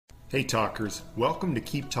Hey talkers, welcome to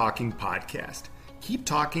Keep Talking Podcast. Keep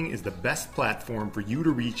Talking is the best platform for you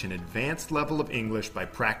to reach an advanced level of English by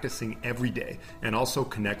practicing every day and also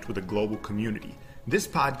connect with a global community. This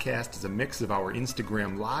podcast is a mix of our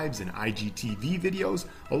Instagram lives and IGTV videos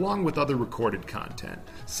along with other recorded content.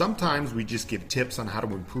 Sometimes we just give tips on how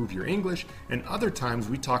to improve your English, and other times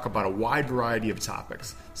we talk about a wide variety of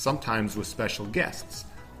topics, sometimes with special guests.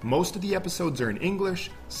 Most of the episodes are in English,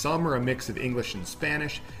 some are a mix of English and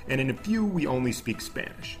Spanish, and in a few we only speak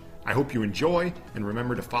Spanish. I hope you enjoy, and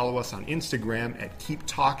remember to follow us on Instagram at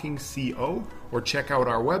KeepTalkingCO, or check out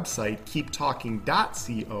our website,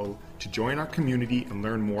 keeptalking.co, to join our community and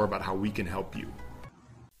learn more about how we can help you.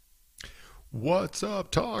 What's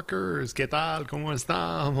up, talkers? ¿Qué tal? ¿Cómo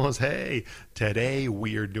estamos? Hey, today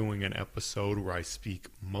we are doing an episode where I speak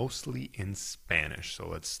mostly in Spanish, so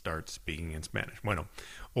let's start speaking in Spanish. Bueno,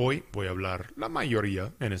 hoy voy a hablar la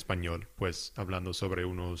mayoría en español, pues hablando sobre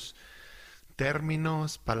unos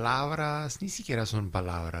términos, palabras, ni siquiera son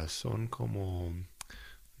palabras, son como,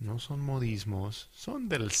 no son modismos, son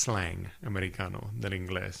del slang americano, del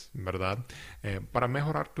inglés, ¿verdad? Para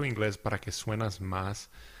mejorar tu inglés, para que suenes más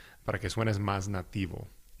nativo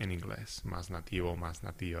en inglés, más nativo, más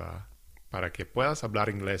nativa, para que puedas hablar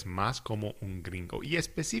inglés más como un gringo. Y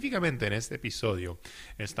específicamente en este episodio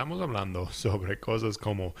estamos hablando sobre cosas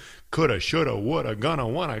como coulda, shoulda, woulda, gonna,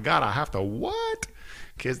 wanna, gotta, have to, what?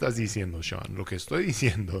 ¿Qué estás diciendo, Sean? Lo que estoy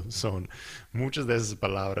diciendo son muchas de esas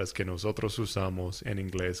palabras que nosotros usamos en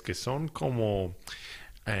inglés que son como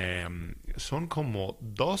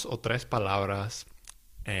dos o tres palabras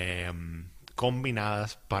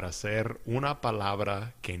combinadas para hacer una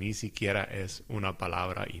palabra que ni siquiera es una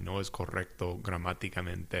palabra y no es correcto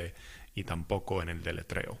gramáticamente y tampoco en el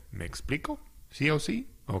deletreo. ¿Me explico? ¿Sí o sí?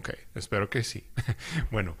 Ok, espero que sí.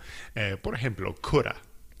 Bueno, por ejemplo, coulda.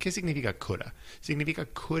 ¿Qué significa coulda? Significa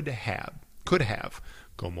could have. Could have,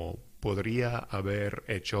 como podría haber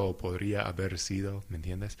hecho o podría haber sido, ¿me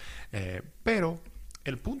entiendes? Pero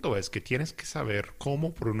el punto es que tienes que saber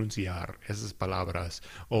cómo pronunciar esas palabras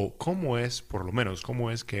o cómo es, por lo menos, cómo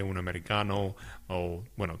es que un americano o,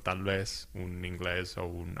 bueno, tal vez un inglés o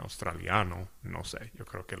un australiano, no sé, yo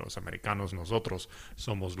creo que los americanos, nosotros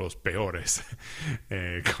somos los peores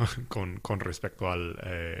con respecto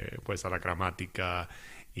pues a la gramática,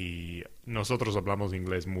 y nosotros hablamos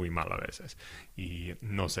inglés muy mal a veces. Y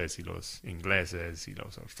no sé si los ingleses y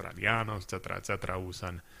los australianos, etcétera, etcétera,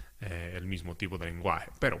 usan el mismo tipo de lenguaje.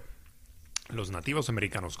 Pero los nativos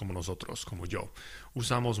americanos como nosotros, como yo,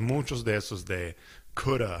 usamos muchos de esos de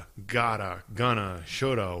coulda, gotta, gonna,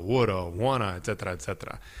 shoulda, woulda, wanna, etcétera,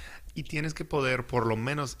 etcétera. Y tienes que poder por lo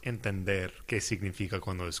menos entender qué significa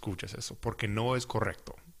cuando escuchas eso, porque no es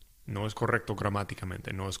correcto. No es correcto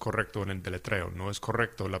gramáticamente, no es correcto en el deletreo, no es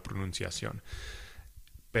correcto la pronunciación.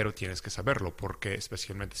 Pero tienes que saberlo porque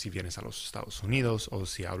especialmente si vienes a los Estados Unidos o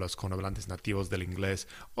si hablas con hablantes nativos del inglés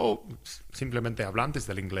o simplemente hablantes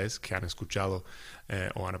del inglés que han escuchado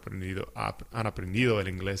o han aprendido el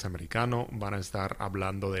inglés americano, van a estar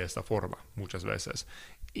hablando de esta forma muchas veces.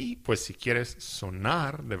 Y pues si quieres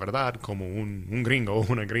sonar de verdad como un gringo o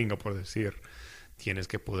una gringa, por decir, tienes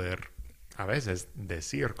que poder a veces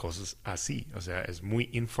decir cosas así. O sea, es muy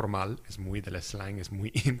informal, es muy del slang, es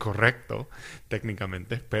muy incorrecto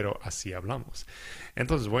técnicamente, pero así hablamos.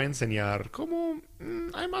 Entonces voy a enseñar cómo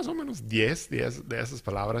hay más o menos 10 de esas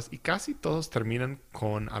palabras y casi todos terminan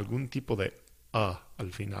con algún tipo de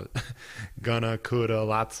al final. Gonna, coulda,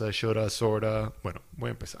 latza, shoulda, sorta. Bueno, voy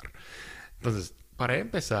a empezar. Entonces, para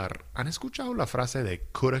empezar, ¿han escuchado la frase de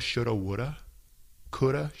coulda, shoulda, woulda?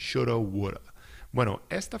 Coulda, shoulda, woulda. Bueno,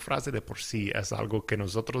 esta frase de por sí es algo que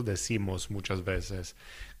nosotros decimos muchas veces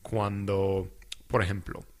cuando, por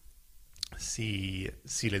ejemplo, si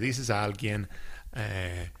le dices a alguien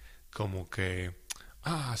como que,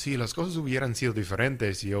 sí, las cosas hubieran sido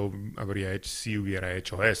diferentes si si hubiera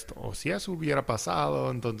hecho esto, o si eso hubiera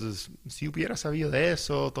pasado, entonces si hubiera sabido de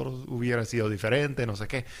eso, todo hubiera sido diferente, no sé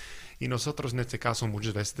qué. Y nosotros en este caso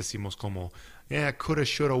muchas veces decimos como, coulda,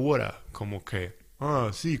 shoulda, woulda, como que,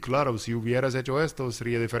 sí, claro, si hubieras hecho esto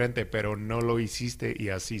sería diferente, pero no lo hiciste y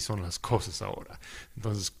así son las cosas ahora.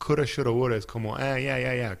 Entonces, coulda, shoulda, woulda es como,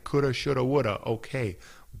 coulda, shoulda, woulda, okay,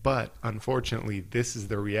 but unfortunately this is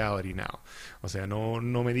the reality now. O sea, no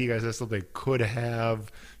me digas esto de could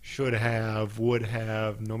have, should have, would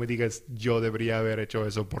have, no me digas yo debería haber hecho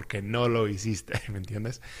eso porque no lo hiciste, ¿me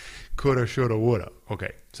entiendes? Coulda, shoulda, woulda.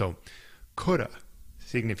 Okay, so, coulda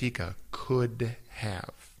significa could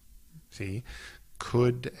have, ¿sí?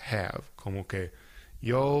 Could have, como que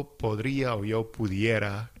yo podría o yo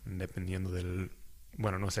pudiera, dependiendo del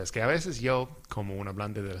bueno, no sé, es que a veces yo, como un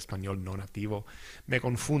hablante del español no nativo, me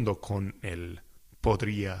confundo con el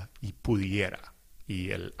podría y pudiera,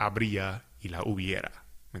 y el habría y la hubiera,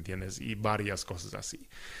 ¿me entiendes? Y varias cosas así.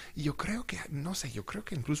 Y yo creo que, no sé, yo creo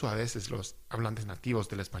que incluso a veces los hablantes nativos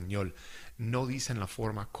del español no dicen la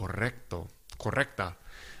forma correcta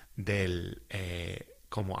del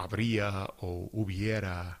como habría o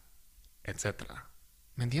hubiera, etcétera.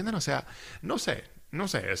 ¿Me entienden? O sea, no sé,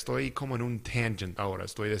 estoy como en un tangent ahora,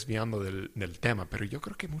 estoy desviando del tema, pero yo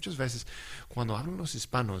creo que muchas veces cuando hablan los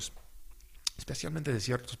hispanos, especialmente de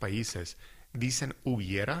ciertos países, dicen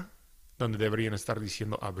hubiera, donde deberían estar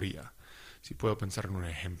diciendo habría. Si puedo pensar en un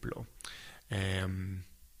ejemplo. Em,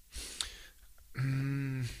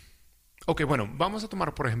 mm, ok, bueno, vamos a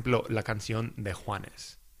tomar por ejemplo la canción de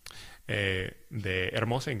Juanes, de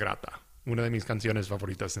Hermosa Ingrata, una de mis canciones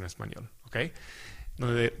favoritas en español, ¿ok?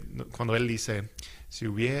 Donde, cuando él dice, si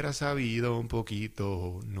hubiera sabido un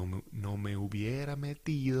poquito, no me hubiera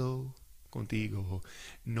metido contigo,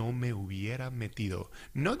 no me hubiera metido.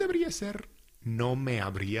 ¿No debería ser no me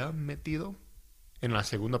habría metido en la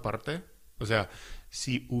segunda parte? O sea,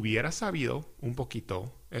 si hubiera sabido un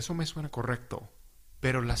poquito, eso me suena correcto.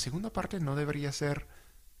 Pero la segunda parte no debería ser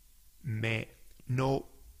me, no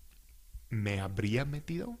me habría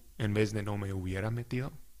metido en vez de no me hubiera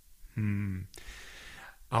metido. Hmm.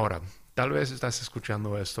 Ahora, tal vez estás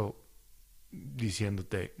escuchando esto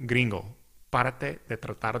diciéndote, gringo, párate de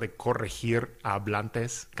tratar de corregir a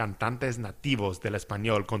hablantes, cantantes nativos del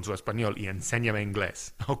español con su español y enséñame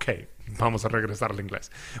inglés. Ok, vamos a regresar al inglés.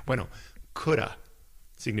 Bueno, coulda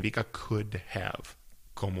significa could have,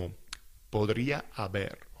 como podría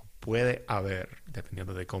haber, puede haber,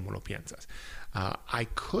 dependiendo de cómo lo piensas. I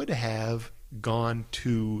could have gone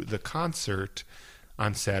to the concert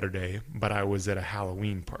on Saturday, but I was at a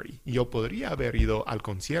Halloween party. Yo podría haber ido al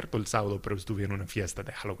concierto el sábado, pero estuve en una fiesta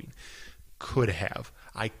de Halloween. Could have.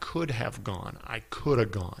 I could have gone. I could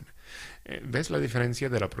have gone. ¿Ves la diferencia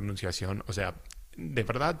de la pronunciación? O sea, de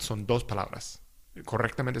verdad son dos palabras.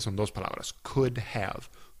 Correctamente son dos palabras. Could have.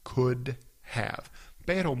 Could have.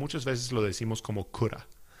 Pero muchas veces lo decimos como coulda.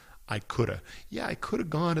 I coulda. Yeah, I could have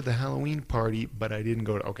gone to the Halloween party, but I didn't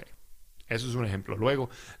go to... Ok. Eso es un ejemplo. Luego,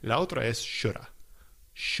 la otra es shoulda.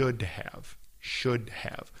 Should have,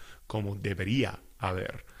 como debería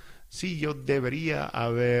haber. Sí, yo debería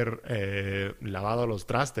haber lavado los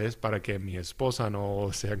trastes para que mi esposa no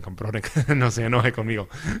se encamprone, no se enoje conmigo.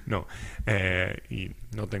 No, y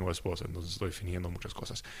no tengo esposa, entonces estoy fingiendo muchas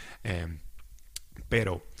cosas.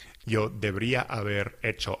 Pero yo debería haber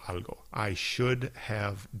hecho algo. I should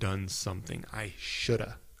have done something. I should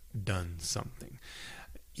have done something.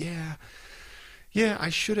 Yeah, I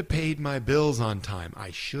should have paid my bills on time.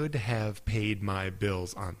 I should have paid my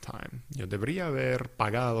bills on time. Yo debería haber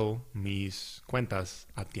pagado mis cuentas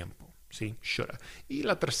a tiempo. ¿Sí? Shoulda. Y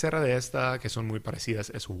la tercera de esta, que son muy parecidas,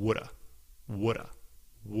 es woulda. Woulda.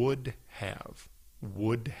 Would have.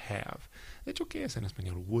 Would have. De hecho, ¿qué es en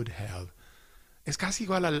español? Would have. Es casi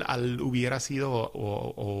igual al hubiera sido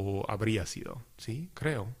o habría sido. ¿Sí?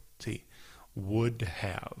 Creo. Sí. Would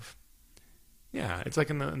have. Yeah, it's like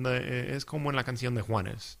es como en la canción de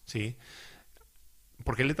Juanes, ¿sí?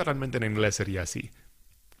 Porque literalmente en inglés sería así.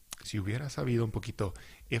 Si hubiera sabido un poquito,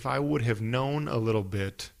 if I would have known a little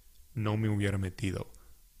bit, no me hubiera metido.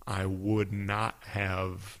 I would not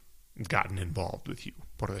have gotten involved with you,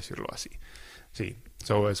 por decirlo así. Sí,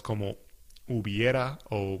 so es como hubiera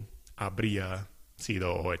o habría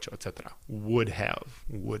sido o hecho, etc. Would have,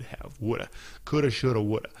 woulda. Coulda, shoulda,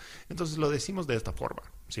 woulda. Entonces lo decimos de esta forma,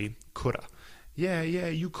 ¿sí? Coulda. Yeah,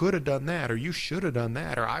 you could have done that, or you should have done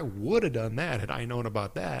that, or I would have done that had I known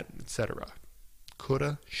about that, etc.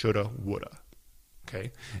 Coulda, shoulda, woulda.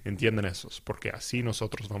 ¿Okay? Entienden esos, porque así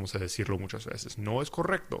nosotros vamos a decirlo muchas veces. No es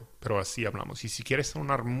correcto, pero así hablamos. Y si quieres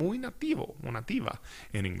sonar muy nativo o nativa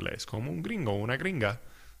en inglés, como un gringo o una gringa,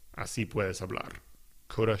 así puedes hablar.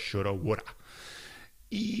 Coulda, shoulda, woulda.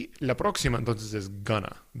 Y la próxima entonces es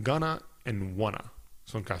gonna. Gonna and wanna.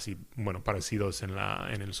 Son casi, bueno, parecidos en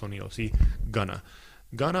el sonido, ¿sí? Gonna.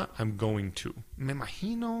 Gonna, I'm going to. Me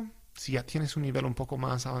imagino, si ya tienes un nivel un poco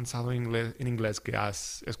más avanzado en inglés que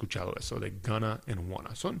has escuchado eso de gonna and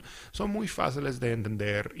wanna. Son muy fáciles de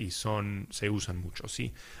entender y se usan mucho,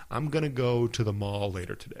 ¿sí? I'm gonna go to the mall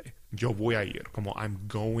later today. Yo voy a ir, como I'm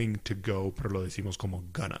going to go, pero lo decimos como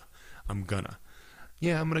gonna. I'm gonna.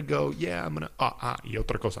 Yeah, I'm gonna go. Yeah, I'm gonna... y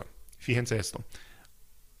otra cosa. Fíjense esto.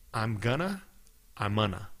 I'm gonna...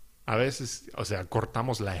 Amana. A veces, o sea,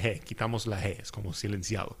 cortamos la G, quitamos la G, es como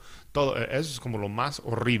silenciado. Todo eso es como lo más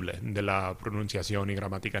horrible de la pronunciación y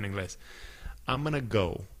gramática en inglés. I'm gonna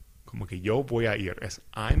go, como que yo voy a ir, es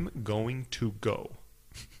I'm going to go.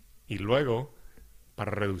 Y luego,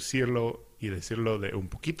 para reducirlo y decirlo de un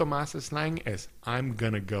poquito más slang, es I'm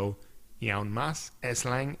gonna go. Y aún más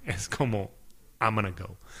slang es como I'm gonna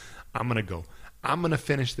go. I'm gonna go. I'm gonna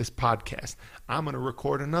finish this podcast. I'm gonna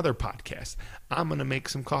record another podcast. I'm gonna make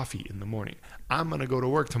some coffee in the morning. I'm gonna go to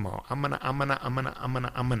work tomorrow. I'm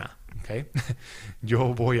gonna. ¿Okay?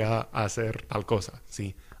 Yo voy a hacer tal cosa.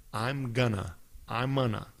 ¿Sí? I'm gonna.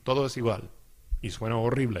 Todo es igual. Y suena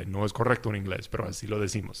horrible, no es correcto en inglés, pero así lo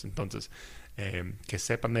decimos. Entonces, que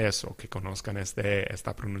sepan de eso, que conozcan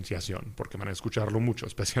esta pronunciación, porque van a escucharlo mucho,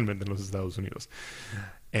 especialmente en los Estados Unidos.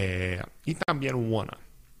 Y también wanna.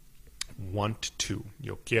 Want to.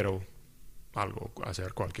 Yo quiero algo,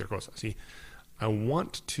 hacer cualquier cosa. ¿Sí? I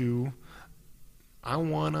want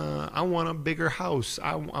a bigger house.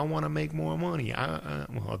 I want to make more money.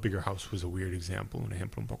 Well, a bigger house was a weird example, un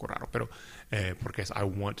ejemplo un poco raro, pero porque es I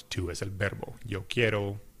want to, es el verbo. Yo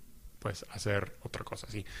quiero, pues, hacer otra cosa,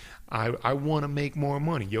 ¿sí? I want to make more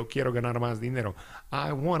money. Yo quiero ganar más dinero.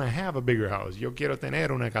 I want to have a bigger house. Yo quiero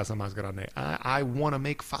tener una casa más grande. I want to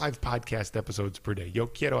make 5 podcast episodes per day.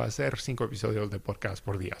 Yo quiero hacer 5 episodios de podcast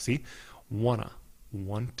por día, ¿sí?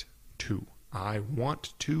 Want to. I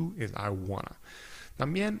want to is I wanna.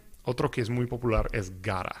 También otro que es muy popular es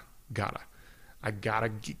gotta. I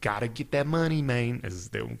gotta get that money, man.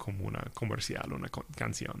 Es como una comercial, una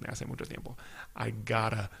canción de hace mucho tiempo. I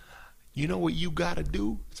gotta. You know what you gotta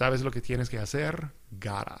do? ¿Sabes lo que tienes que hacer?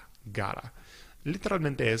 Gotta.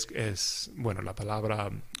 Literalmente es bueno, la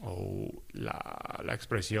palabra o la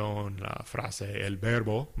expresión, la frase, el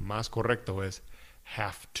verbo más correcto es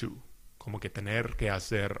have to. Como que tener que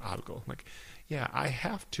hacer algo. Like, yeah, I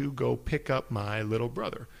have to go pick up my little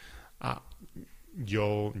brother.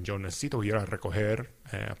 Yo necesito ir a recoger,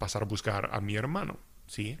 pasar a buscar a mi hermano.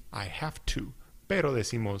 ¿Sí? I have to. Pero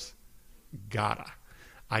decimos gotta.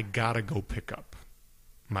 I gotta go pick up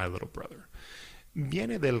my little brother.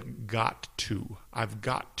 Viene del got to. I've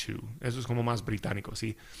got to. Eso es como más británico,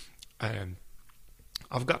 ¿sí?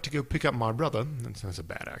 I've got to go pick up my brother. That's a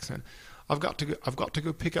bad accent. I've got to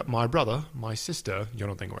go pick up my brother, my sister. Yo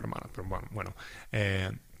no tengo hermana, pero bueno.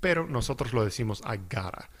 Pero nosotros lo decimos I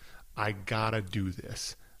gotta do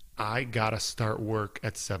this. I gotta start work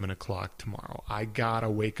at 7 o'clock tomorrow. I gotta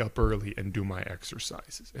wake up early and do my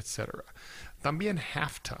exercises, etc. También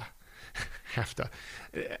have to.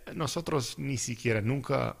 Nosotros ni siquiera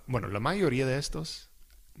nunca, bueno, la mayoría de estos,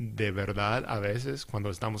 de verdad, a veces cuando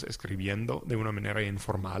estamos escribiendo de una manera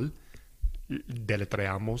informal,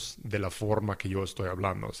 deletreamos de la forma que yo estoy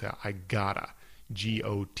hablando. O sea, I gotta,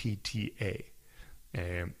 G-O-T-T-A,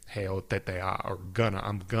 G-O-T-T-A, o gonna,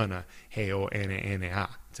 I'm gonna,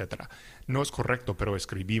 G-O-N-N-A, etc. No es correcto, pero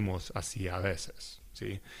escribimos así a veces,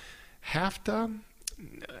 ¿sí? Have to,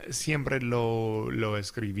 siempre lo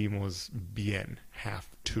escribimos bien, have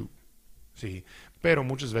to, ¿sí? Pero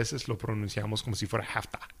muchas veces lo pronunciamos como si fuera have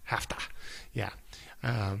to, yeah.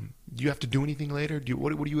 Do you have to do anything later?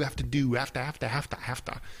 What do you have to do? Have to.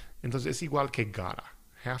 Entonces es igual que gotta.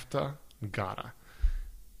 Have to, gotta.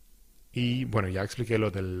 Y bueno, ya expliqué lo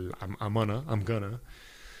del I'm gonna.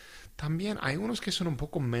 También hay unos que son un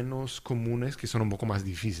poco menos comunes, que son un poco más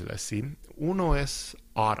difíciles, ¿sí? Uno es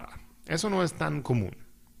oughta. Eso no es tan común,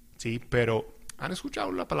 ¿sí? Pero, ¿han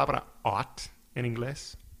escuchado la palabra ought en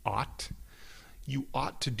inglés? Ought. You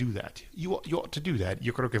ought to do that. You ought to do that.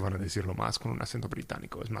 Yo creo que van a decirlo más con un acento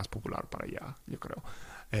británico. Es más popular para allá, yo creo.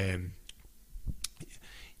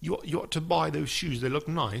 You ought to buy those shoes. They look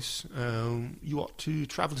nice. You ought to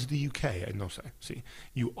travel to the UK. No sé, sí.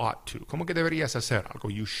 You ought to. Como que deberías hacer algo.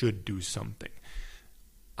 You should do something.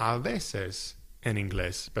 A veces, en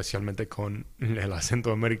inglés, especialmente con el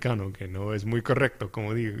acento americano, que no es muy correcto,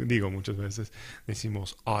 como digo muchas veces,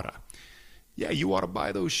 decimos oughta. Yeah, you ought to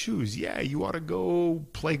buy those shoes. Yeah, you ought to go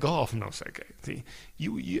play golf. No sé qué. ¿Sí?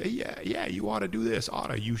 You ought to do this.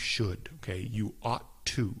 Oughta, you should. Okay, you ought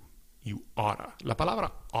to. You oughta. La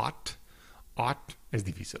palabra ought es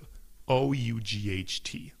difícil.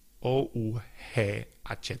 O-U-G-H-T.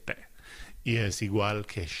 O-U-G-H-T. Y es igual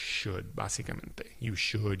que should, básicamente. You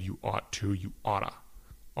should, you ought to, you oughta.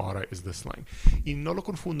 Oughta is the slang. Y no lo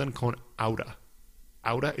confundan con oughta.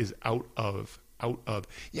 Oughta is out of.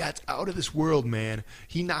 Yeah, it's out of this world, man.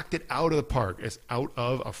 He knocked it out of the park. Es out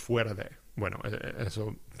of, afuera de. Bueno,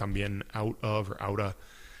 eso también out of o oughta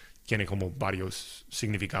tiene como varios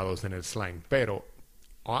significados en el slang. Pero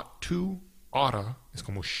ought to, oughta es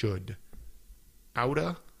como should.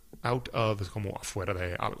 Oughta, out of es como afuera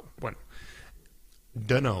de algo. Bueno,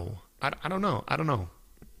 dunno. I don't know.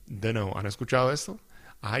 Dunno. ¿Han escuchado esto?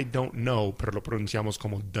 I don't know, pero lo pronunciamos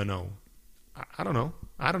como dunno. I don't know.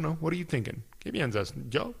 I don't know. What are you thinking? ¿Qué piensas?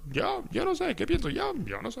 Yo no sé. ¿Qué pienso yo?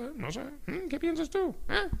 Yo no sé. ¿Qué piensas tú?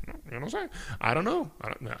 No, yo no sé. I don't know. I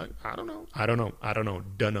don't know. I don't know. I don't know.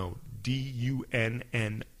 Dunno.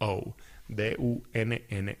 D-U-N-N-O.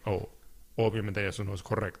 D-U-N-N-O. Obviamente eso no es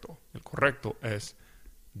correcto. El correcto es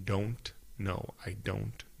don't know. I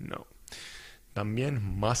don't know. También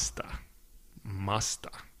musta.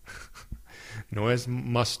 No es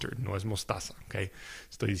mustard, no es mostaza, okay?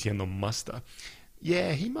 Estoy diciendo musta.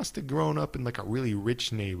 Yeah, he must have grown up in like a really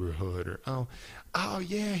rich neighborhood, or oh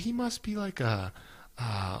yeah, he must be it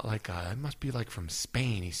must be like from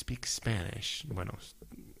Spain. He speaks Spanish. Bueno,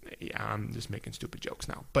 yeah, I'm just making stupid jokes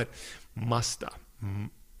now. But must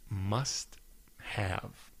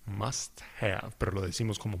have, pero lo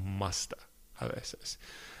decimos como musta a veces.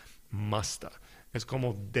 Musta. Es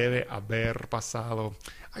como debe haber pasado.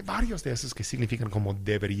 Hay varios de esos que significan como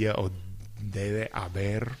debería o debe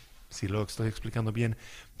haber, si lo estoy explicando bien.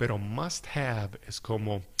 Pero must have es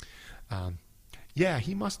como, yeah,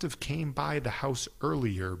 he must have came by the house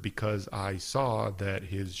earlier because I saw that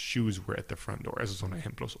his shoes were at the front door. Esos son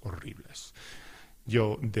ejemplos horribles.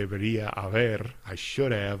 Yo debería haber, I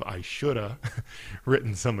shoulda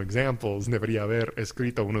written some examples. Debería haber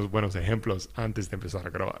escrito unos buenos ejemplos antes de empezar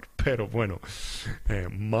a grabar. Pero bueno,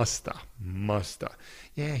 musta.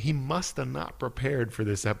 Yeah, he must have not prepared for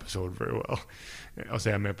this episode very well. O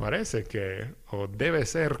sea, me parece que, o debe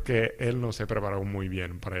ser que él no se preparó muy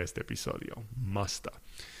bien para este episodio. Musta.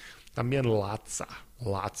 También latza.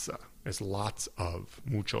 Es lots of,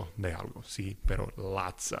 mucho de algo, sí, pero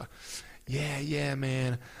latza. Yeah,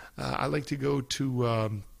 man. I like to go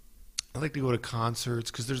to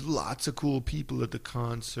concerts because there's lots of cool people at the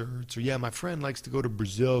concerts. Or yeah, my friend likes to go to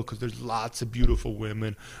Brazil because there's lots of beautiful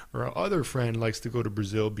women. Or our other friend likes to go to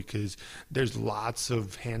Brazil because there's lots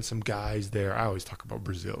of handsome guys there. I always talk about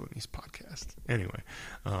Brazil in these podcasts. Anyway,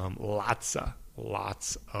 lots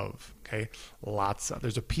of, okay? Latza.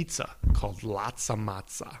 There's a pizza called latza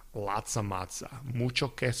matza. Mucho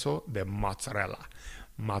queso de mozzarella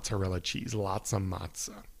cheese, lots of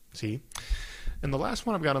matzah. See? And the last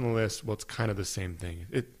one I've got on the list, well, it's kind of the same thing.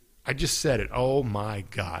 I just said it. Oh my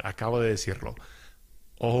God. Acabo de decirlo.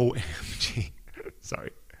 OMG.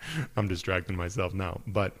 Sorry. I'm distracting myself now.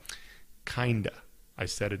 But kinda. I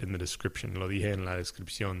said it in the description. Lo dije en la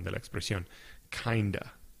descripción de la expresión.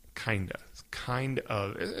 Kinda. Kind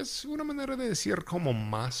of. Es una manera de decir como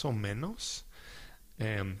más o menos.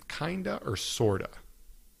 Kinda or sorta.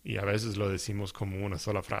 Y a veces lo decimos como una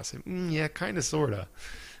sola frase. Yeah, kinda, sorta.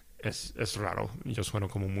 Es raro. Yo sueno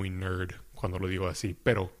como muy nerd cuando lo digo así.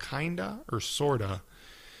 Pero kinda or sorta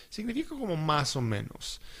significa como más o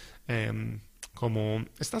menos. Como,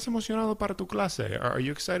 ¿estás emocionado para tu clase? Are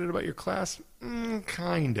you excited about your class?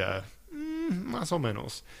 Kinda. Más o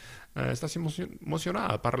menos. ¿Estás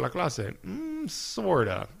emocionada para la clase?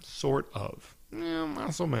 Sorta. Sort of.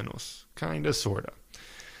 Más o menos. Kinda, sorta.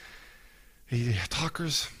 Y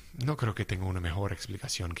talkers, no creo que tenga una mejor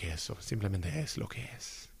explicación que eso. Simplemente es lo que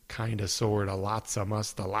es. Kinda, sorta, latza,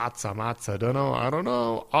 musta, latza, matza, dunno, I don't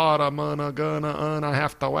know. Oughta, munna, gonna,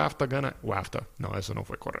 hafta, wafta, gonna. Wafta. No, eso no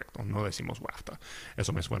fue correcto. No decimos wafta.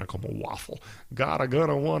 Eso me suena como waffle. Gotta,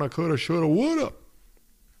 gonna, wanna, coulda, shoulda, woulda.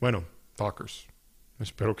 Bueno, talkers,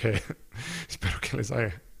 espero que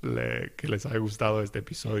les haya gustado este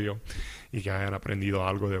episodio y que hayan aprendido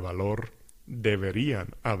algo de valor.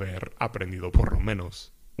 Deberían haber aprendido por lo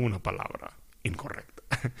menos una palabra incorrecta.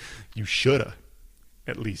 You shoulda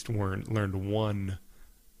at least learned one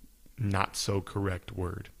not so correct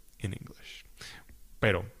word in English.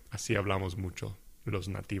 Pero así hablamos mucho los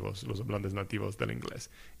hablantes nativos del inglés.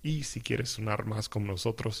 Y si quieres sonar más como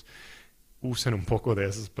nosotros, usen un poco de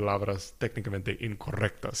esas palabras técnicamente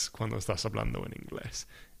incorrectas cuando estás hablando en inglés.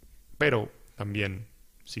 Pero también,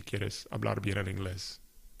 si quieres hablar bien el inglés,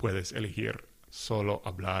 puedes elegir solo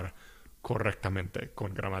hablar correctamente,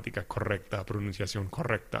 con gramática correcta, pronunciación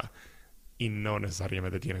correcta, y no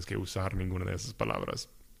necesariamente tienes que usar ninguna de esas palabras.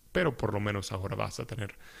 Pero por lo menos ahora vas a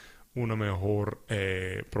tener una mejor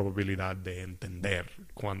probabilidad de entender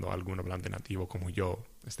cuando algún hablante nativo como yo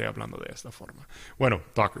esté hablando de esta forma. Bueno,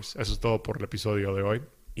 talkers, eso es todo por el episodio de hoy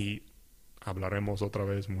y hablaremos otra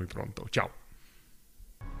vez muy pronto. Chao.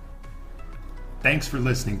 Thanks for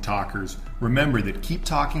listening, talkers. Remember that Keep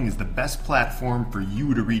Talking is the best platform for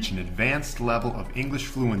you to reach an advanced level of English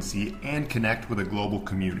fluency and connect with a global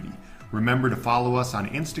community. Remember to follow us on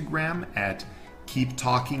Instagram at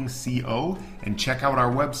KeepTalkingCO and check out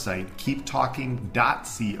our website,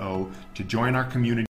 keeptalking.co, to join our community